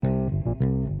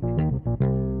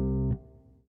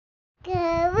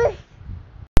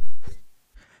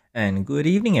And good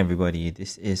evening, everybody.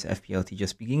 This is FPL Teacher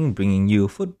speaking, bringing you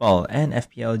football and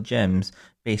FPL gems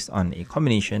based on a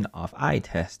combination of eye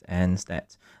test and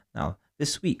stats. Now,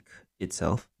 this week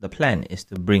itself, the plan is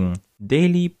to bring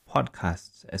daily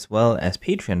podcasts as well as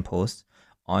Patreon posts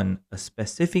on a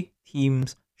specific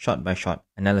team's shot-by-shot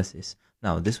analysis.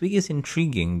 Now, this week is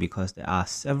intriguing because there are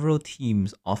several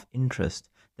teams of interest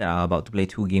that are about to play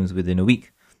 2 games within a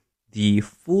week. The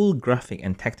full graphic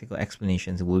and tactical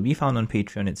explanations will be found on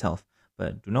Patreon itself,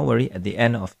 but do not worry, at the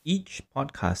end of each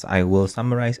podcast, I will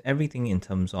summarize everything in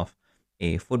terms of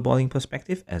a footballing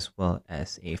perspective as well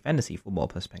as a fantasy football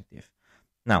perspective.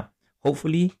 Now,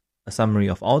 hopefully, a summary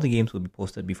of all the games will be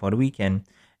posted before the weekend,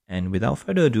 and without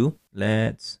further ado,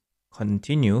 let's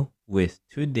continue with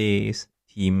today's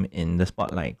team in the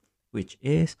spotlight, which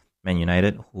is Man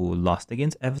United, who lost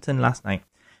against Everton last night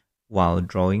while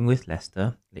drawing with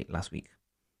Leicester late last week.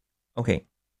 Okay,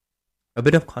 a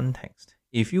bit of context.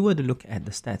 If you were to look at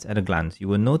the stats at a glance, you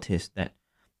will notice that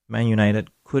Man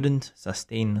United couldn't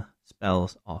sustain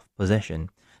spells of possession.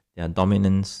 Their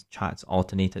dominance charts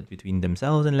alternated between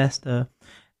themselves and Leicester,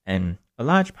 and a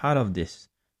large part of this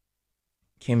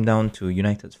came down to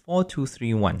United's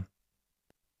 4-2-3-1,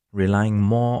 relying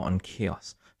more on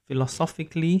chaos.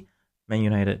 Philosophically, Man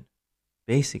United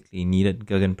basically needed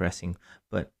gegenpressing,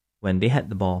 but when they had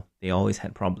the ball, they always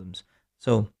had problems.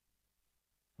 So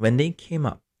when they came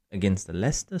up against the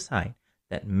Leicester side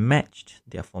that matched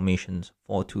their formations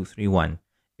 4-2-3-1,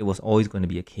 it was always going to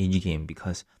be a cagey game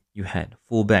because you had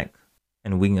fullback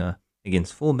and winger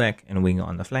against fullback and winger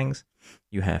on the flanks.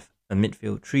 You have a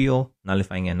midfield trio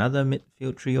nullifying another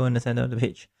midfield trio in the center of the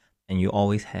pitch, and you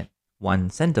always had one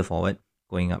centre forward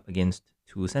going up against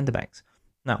 2 centre backs.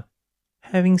 Now,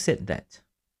 having said that,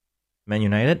 Man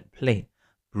United played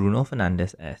Bruno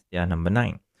Fernandes as their number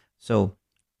 9. So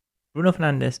Bruno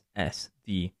Fernandes as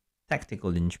the tactical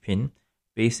linchpin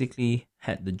basically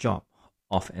had the job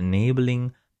of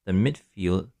enabling the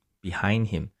midfield behind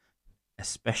him,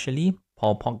 especially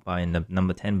Paul Pogba in the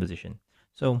number 10 position.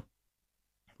 So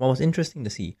what was interesting to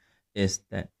see is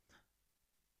that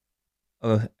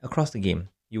across the game,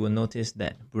 you will notice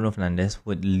that Bruno Fernandes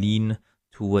would lean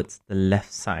towards the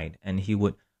left side and he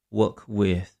would work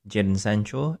with Jadon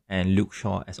Sancho and Luke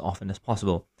Shaw as often as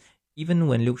possible. Even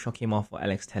when Luke Shaw came off for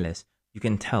Alex Telles, you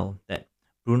can tell that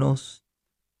Bruno's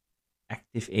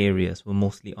active areas were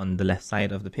mostly on the left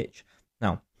side of the pitch.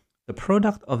 Now, the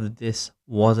product of this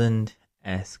wasn't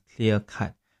as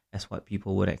clear-cut as what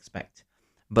people would expect,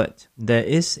 but there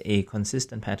is a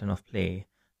consistent pattern of play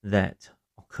that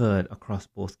occurred across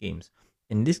both games.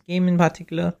 In this game in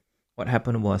particular, what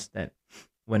happened was that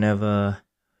whenever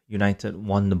United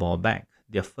won the ball back,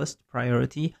 their first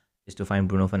priority is to find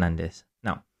Bruno Fernandes.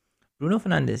 Now, Bruno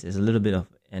Fernandes is a little bit of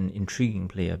an intriguing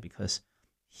player because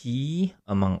he,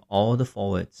 among all the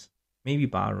forwards, maybe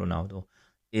bar Ronaldo,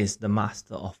 is the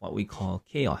master of what we call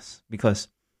chaos. Because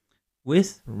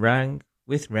with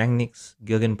Rangnick's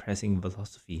gegenpressing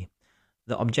philosophy,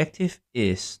 the objective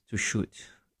is to shoot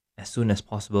as soon as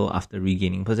possible after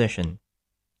regaining possession.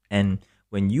 And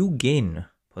when you gain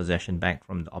possession back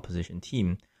from the opposition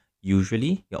team,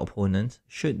 usually your opponents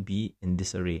should be in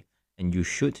disarray and you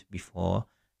shoot before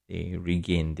they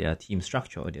regain their team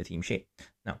structure or their team shape.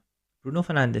 Now, Bruno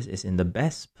Fernandes is in the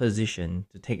best position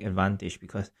to take advantage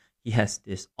because he has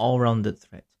this all-rounded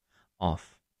threat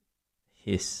of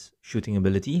his shooting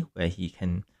ability where he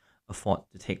can afford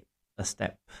to take a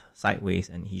step sideways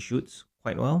and he shoots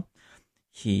quite well.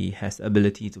 He has the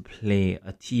ability to play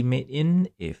a teammate in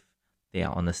if they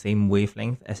are on the same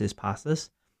wavelength as his passes.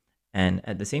 And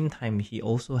at the same time, he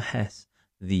also has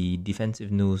the defensive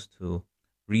nous to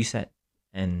reset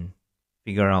and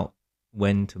figure out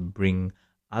when to bring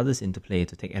others into play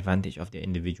to take advantage of their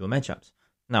individual matchups.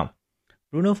 Now,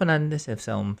 Bruno Fernandes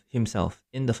himself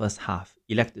in the first half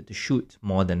elected to shoot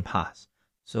more than pass.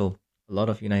 So a lot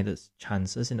of United's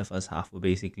chances in the first half were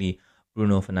basically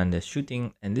Bruno Fernandes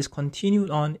shooting, and this continued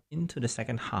on into the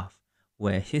second half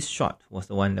where his shot was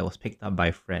the one that was picked up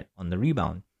by Fred on the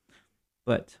rebound.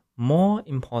 But more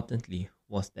importantly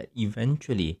was that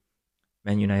eventually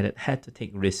Man United had to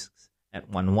take risks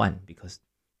at 1-1 because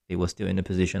they were still in the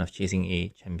position of chasing a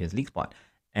Champions League spot.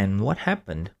 And what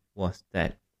happened was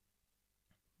that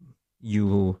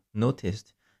you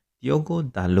noticed Diogo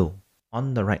Dalot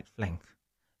on the right flank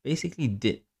basically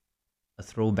did a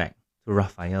throwback to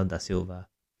Rafael da Silva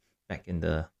back in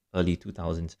the early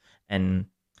 2000s, and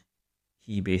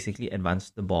he basically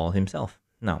advanced the ball himself.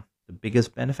 Now, the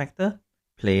biggest benefactor,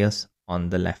 players on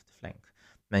the left flank.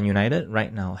 Man United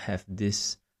right now have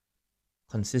this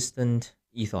consistent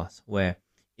ethos where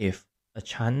if a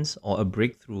chance or a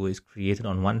breakthrough is created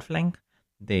on one flank,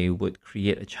 they would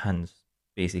create a chance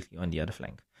basically on the other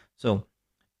flank. So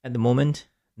at the moment,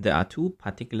 there are two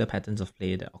particular patterns of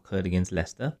play that occurred against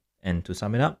Leicester. And to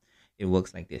sum it up, it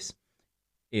works like this.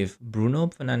 If Bruno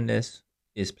Fernandes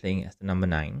is playing as the number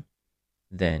 9,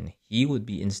 then he would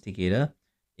be instigator,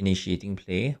 initiating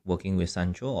play, working with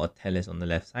Sancho or Telles on the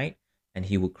left side, and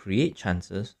he would create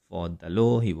chances for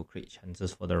Dalot, he would create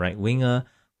chances for the right winger,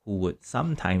 who would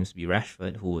sometimes be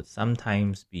Rashford, who would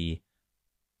sometimes be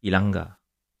Ilanga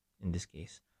in this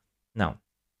case. Now,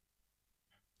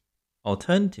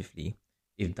 alternatively,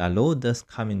 if Dalot does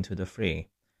come into the fray,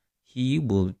 he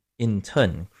will in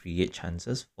turn create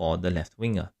chances for the left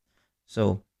winger.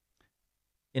 So,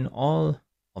 in all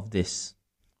of this,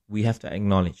 we have to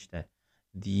acknowledge that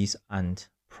these aren't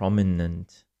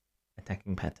prominent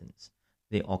attacking patterns.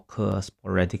 They occur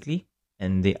sporadically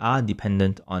and they are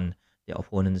dependent on their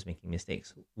opponents making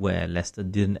mistakes, where Leicester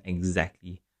didn't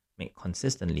exactly make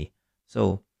consistently.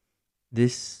 So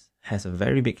this has a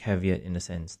very big caveat in the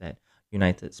sense that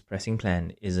United's pressing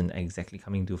plan isn't exactly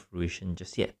coming to fruition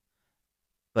just yet.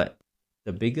 But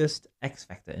the biggest X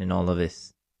factor in all of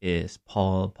this is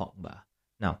Paul Pogba.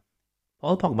 Now,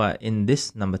 Paul Pogba in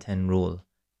this number 10 role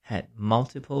had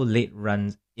multiple late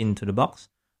runs into the box,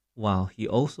 while he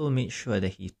also made sure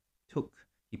that he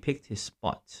picked his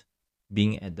spot,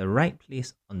 being at the right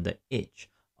place on the edge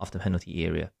of the penalty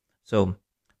area. So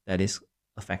that is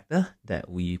a factor that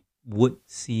we would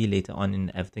see later on in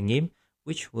the Everton game,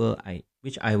 which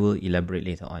I will elaborate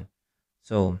later on.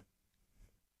 So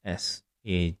as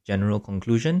a general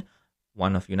conclusion,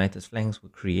 one of United's flanks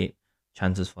would create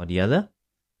chances for the other,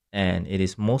 and it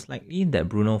is most likely that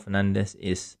Bruno Fernandes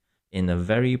is in a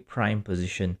very prime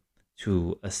position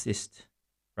to assist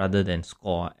rather than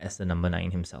score as the number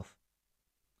 9 himself.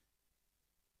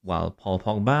 While Paul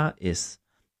Pogba is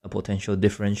a potential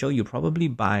differential you probably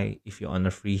buy if you're on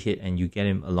a free hit and you get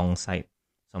him alongside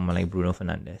someone like Bruno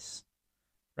Fernandes.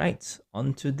 Right,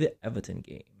 on to the Everton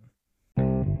game.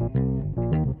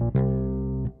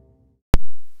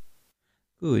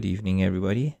 Good evening,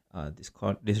 everybody.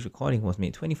 This recording was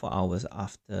made 24 hours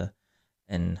after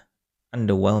an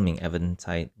underwhelming Everton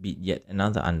side beat yet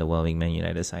another underwhelming Man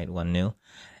United side 1-0.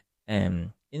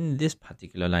 And in this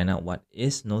particular lineup, what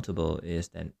is notable is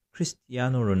that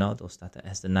Cristiano Ronaldo started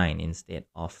as the 9 instead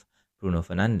of Bruno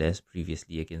Fernandes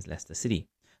previously against Leicester City.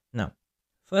 Now,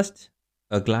 first,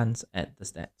 a glance at the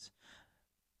stats.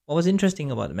 What was interesting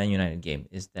about the Man United game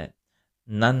is that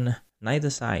neither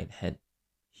side had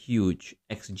huge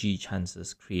XG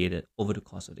chances created over the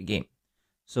course of the game.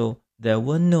 So there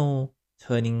were no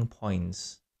turning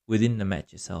points within the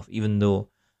match itself, even though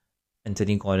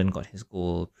Anthony Gordon got his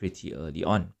goal pretty early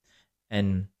on.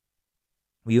 And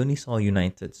we only saw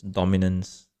United's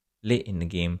dominance late in the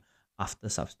game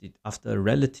after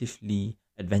relatively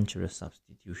adventurous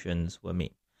substitutions were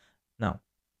made. Now,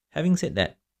 having said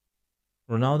that,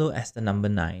 Ronaldo as the number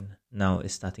 9 now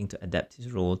is starting to adapt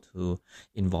his role to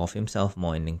involve himself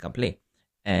more in link-up play.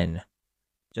 And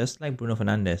just like Bruno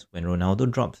Fernandes, when Ronaldo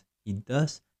drops, he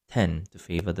does tend to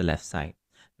favour the left side.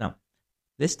 Now,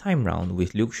 this time round,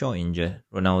 with Luke Shaw injured,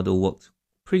 Ronaldo worked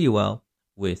pretty well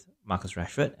with Marcus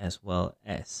Rashford as well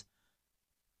as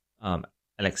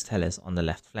Alex Telles on the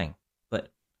left flank.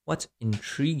 But what's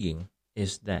intriguing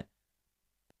is that,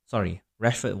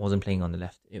 Rashford wasn't playing on the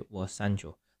left, it was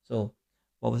Sancho. So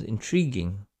what was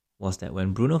intriguing was that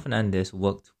when Bruno Fernandes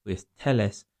worked with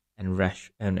Telles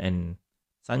and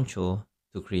Sancho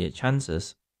to create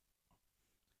chances,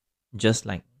 just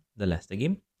like the Leicester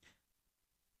game,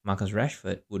 Marcus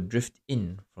Rashford would drift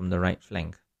in from the right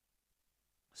flank.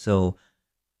 So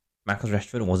Marcus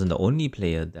Rashford wasn't the only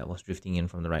player that was drifting in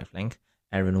from the right flank.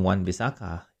 Aaron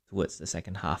Wan-Bissaka towards the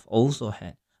second half also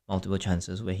had multiple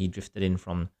chances where he drifted in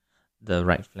from the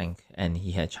right flank and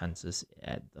he had chances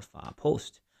at the far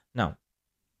post. Now,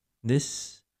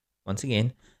 this, once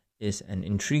again, is an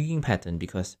intriguing pattern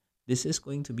because this is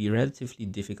going to be relatively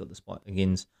difficult to spot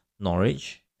against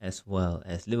Norwich as well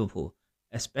as Liverpool,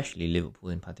 especially Liverpool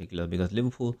in particular, because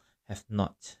Liverpool have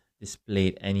not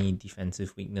displayed any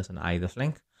defensive weakness on either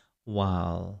flank,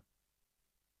 while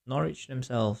Norwich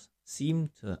themselves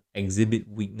seem to exhibit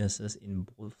weaknesses in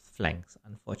both flanks,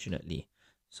 unfortunately.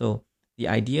 So the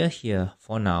idea here,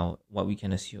 for now, what we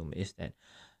can assume is that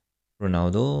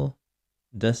Ronaldo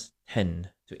does tend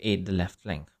to aid the left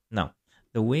flank. Now,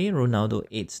 the way Ronaldo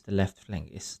aids the left flank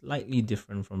is slightly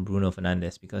different from Bruno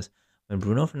Fernandes, because when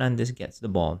Bruno Fernandes gets the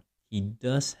ball, he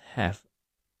does have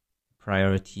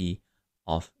priority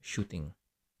of shooting.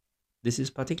 This is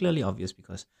particularly obvious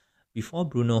because before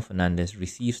Bruno Fernandes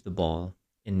receives the ball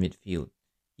in midfield,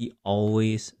 he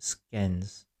always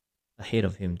scans ahead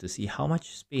of him to see how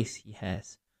much space he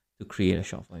has to create a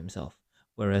shot for himself.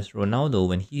 Whereas Ronaldo,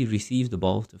 when he receives the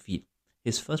ball to feet,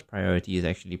 his first priority is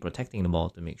actually protecting the ball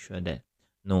to make sure that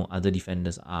no other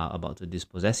defenders are about to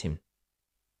dispossess him.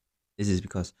 This is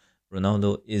because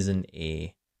Ronaldo isn't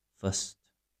a first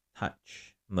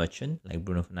touch merchant like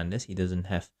Bruno Fernandes. He doesn't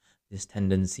have this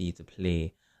tendency to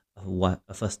play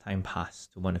a first time pass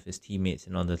to one of his teammates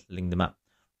in order to link them up.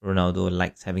 Ronaldo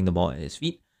likes having the ball at his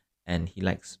feet, and he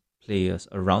likes players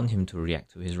around him to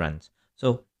react to his runs.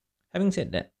 So, having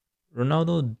said that,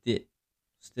 Ronaldo did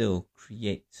still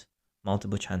create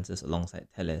multiple chances alongside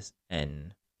Telles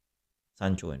and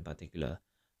Sancho in particular.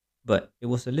 But it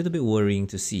was a little bit worrying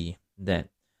to see that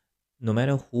no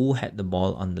matter who had the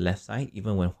ball on the left side,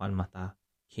 even when Juan Mata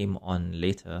came on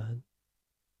later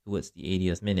towards the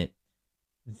 80th minute,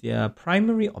 their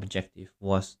primary objective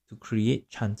was to create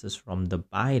chances from the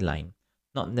byline,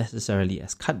 not necessarily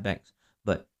as cutbacks,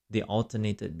 but they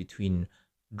alternated between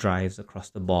drives across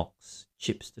the box,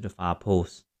 chips to the far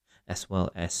post, as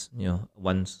well as,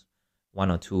 one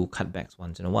or two cutbacks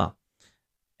once in a while.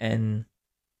 And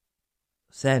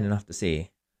sad enough to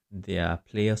say, their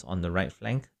players on the right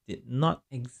flank did not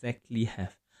exactly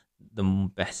have the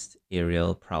best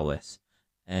aerial prowess.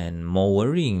 And more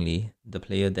worryingly, the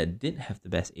player that did have the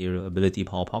best aerial ability,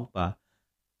 Paul Pogba,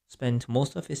 spent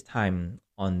most of his time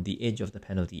on the edge of the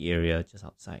penalty area just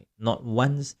outside. Not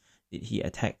once did he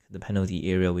attack the penalty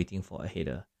area waiting for a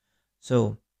header.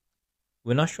 So,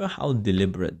 we're not sure how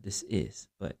deliberate this is,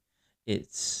 but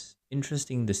it's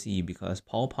interesting to see because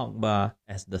Paul Pogba,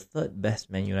 as the third best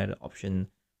Man United option,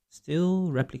 still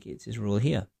replicates his role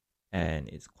here. And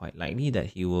it's quite likely that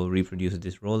he will reproduce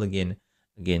this role again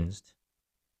against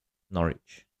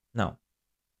Norwich. Now,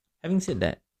 having said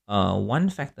that, one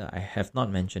factor I have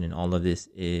not mentioned in all of this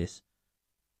is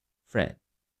Fred,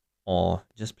 or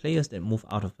just players that move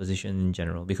out of position in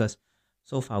general, because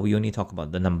so far we only talk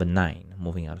about the number 9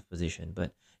 moving out of position,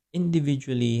 but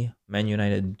individually, Man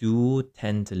United do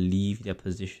tend to leave their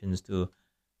positions to,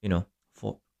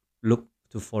 look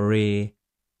to foray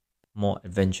more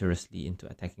adventurously into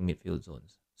attacking midfield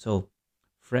zones. So,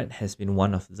 Fred has been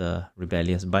one of the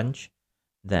rebellious bunch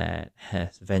that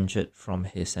has ventured from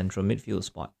his central midfield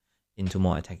spot into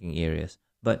more attacking areas.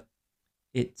 But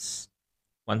it's,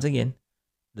 once again,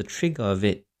 the trigger of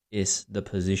it is the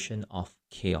position of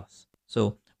chaos.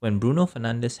 So when Bruno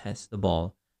Fernandes has the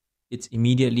ball, it's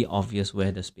immediately obvious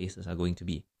where the spaces are going to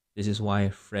be. This is why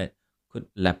Fred could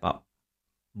lap up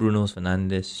Bruno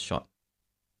Fernandes' shot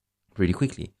pretty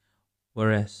quickly.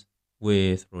 Whereas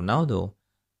with Ronaldo's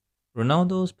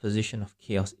position of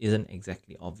chaos isn't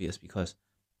exactly obvious because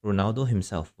Ronaldo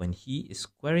himself, when he is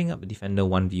squaring up a defender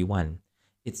 1v1,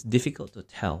 it's difficult to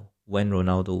tell when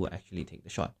Ronaldo will actually take the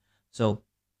shot. So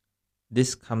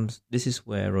this is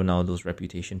where Ronaldo's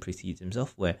reputation precedes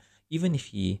himself, where even if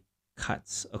he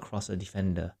cuts across a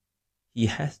defender, he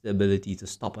has the ability to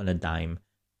stop on a dime,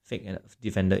 fake a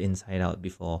defender inside out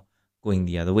before going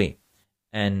the other way.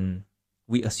 And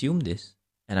we assume this,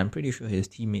 and I'm pretty sure his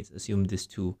teammates assume this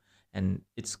too, and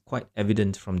it's quite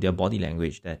evident from their body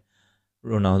language that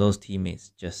Ronaldo's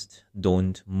teammates just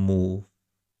don't move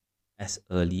as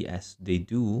early as they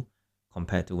do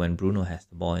compared to when Bruno has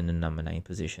the ball in the number 9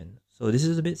 position. So this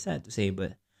is a bit sad to say,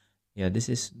 but yeah, this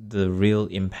is the real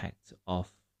impact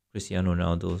of Cristiano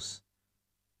Ronaldo's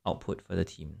output for the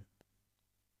team.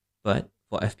 But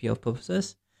for FPL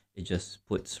purposes, it just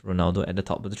puts Ronaldo at the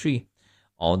top of the tree.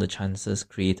 All the chances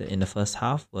created in the first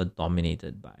half were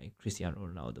dominated by Cristiano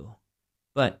Ronaldo.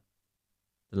 But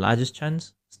the largest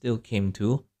chance still came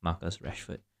to Marcus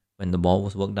Rashford. When the ball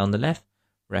was worked down the left,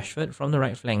 Rashford from the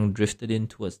right flank drifted in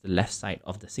towards the left side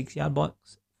of the 6-yard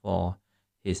box for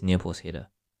his near post header.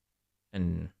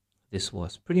 And this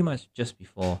was pretty much just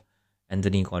before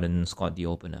Anthony Gordon scored the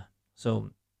opener.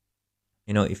 So,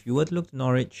 if you were to look to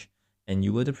Norwich and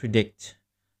you were to predict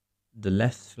the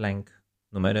left flank,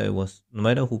 no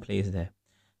matter who plays there,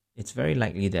 it's very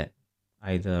likely that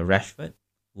either Rashford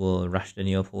will rush the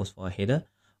near post for a header,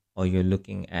 or you're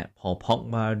looking at Paul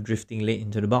Pogba drifting late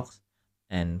into the box,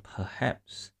 and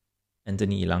perhaps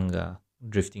Anthony Elanga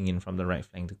drifting in from the right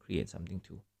flank to create something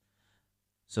too.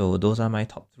 So those are my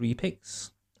top 3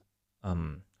 picks.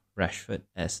 Rashford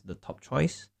as the top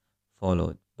choice,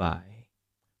 followed by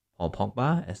Paul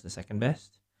Pogba as the second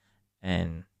best,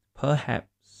 and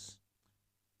perhaps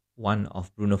one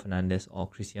of Bruno Fernandes or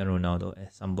Cristiano Ronaldo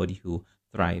as somebody who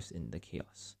thrives in the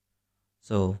chaos.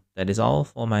 So that is all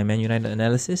for my Man United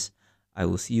analysis. I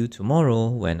will see you tomorrow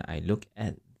when I look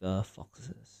at the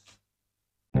Foxes.